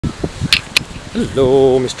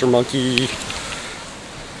Hello, Mr. Monkey.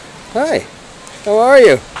 Hi. How are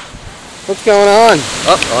you? What's going on?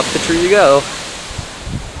 Up the tree you go.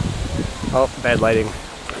 Oh, bad lighting.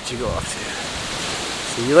 Where'd you go off to?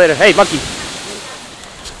 See you later. Hey, monkey.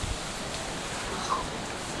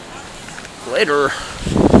 Later.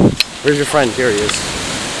 Where's your friend? Here he is.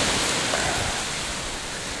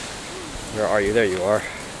 Where are you? There you are.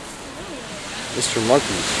 Mr.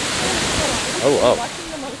 Monkey. Oh.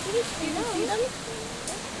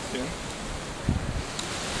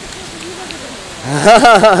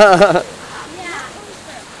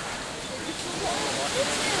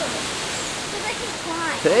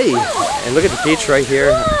 Hey, and look at the beach right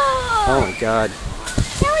here. Oh my God.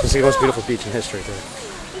 This is the most beautiful beach in history.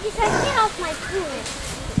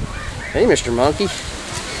 Hey, Mr. Monkey.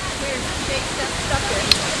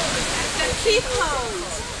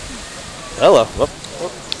 Hello. Whoop.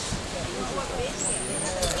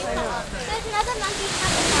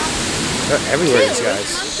 They're everywhere, these guys.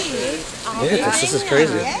 Look at this. This is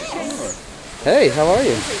crazy. Hey, how are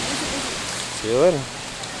you? See you later.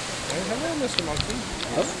 Hello, Mr. Monkey.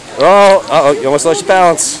 Oh, you almost lost your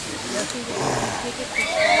balance.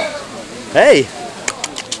 Hey.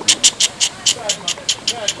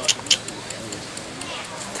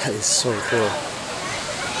 That is so cool.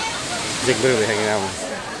 He's like literally hanging out with.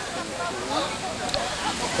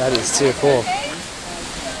 That is too cool.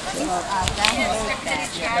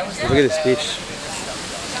 Look at this beach.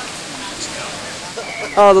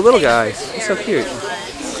 Oh, the little guys. He's so cute.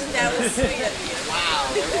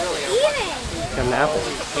 Got an apple.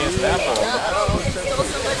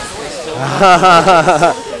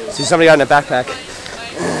 See, somebody got in a backpack. Look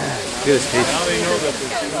at this beach.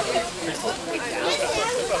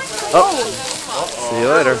 Oh, see you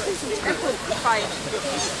later.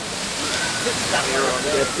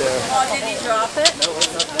 Oh, did he drop it?